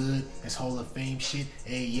 Y'all good? That's Hall of Fame shit.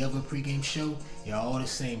 Hey, you ever pregame show? Y'all all the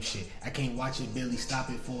same shit. I can't watch it, barely stop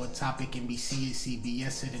it for a topic. NBC it,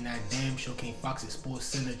 CBS it, and that damn show. Can't Fox it, Sports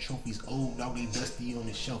Center trophies old, dog, they dusty on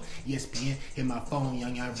the show. ESPN, hit my phone,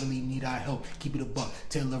 young, y'all really need our help. Keep it a buck.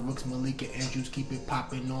 Taylor Rooks, Malika Andrews, keep it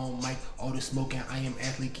popping on mic. All the smoking, I am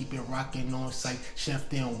athlete, keep it rocking on site. Chef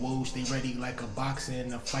down Woj, they ready like a boxer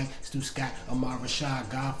in a fight. Stu Scott, Amar Rashad,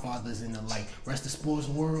 Godfathers in the light. Rest of sports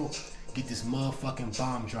world. Get this motherfucking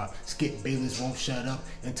bomb drop. Skip Bayless won't shut up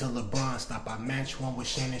until LeBron stop. I match one with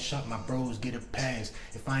Shannon Sharp. My bros get a pass.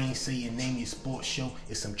 If I ain't say your name, your sports show,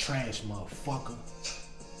 it's some trash, motherfucker.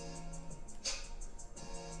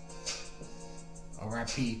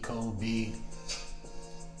 R.I.P. Kobe.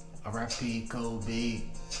 R.I.P. Kobe.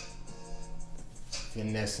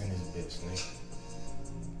 Finessing this bitch, nigga.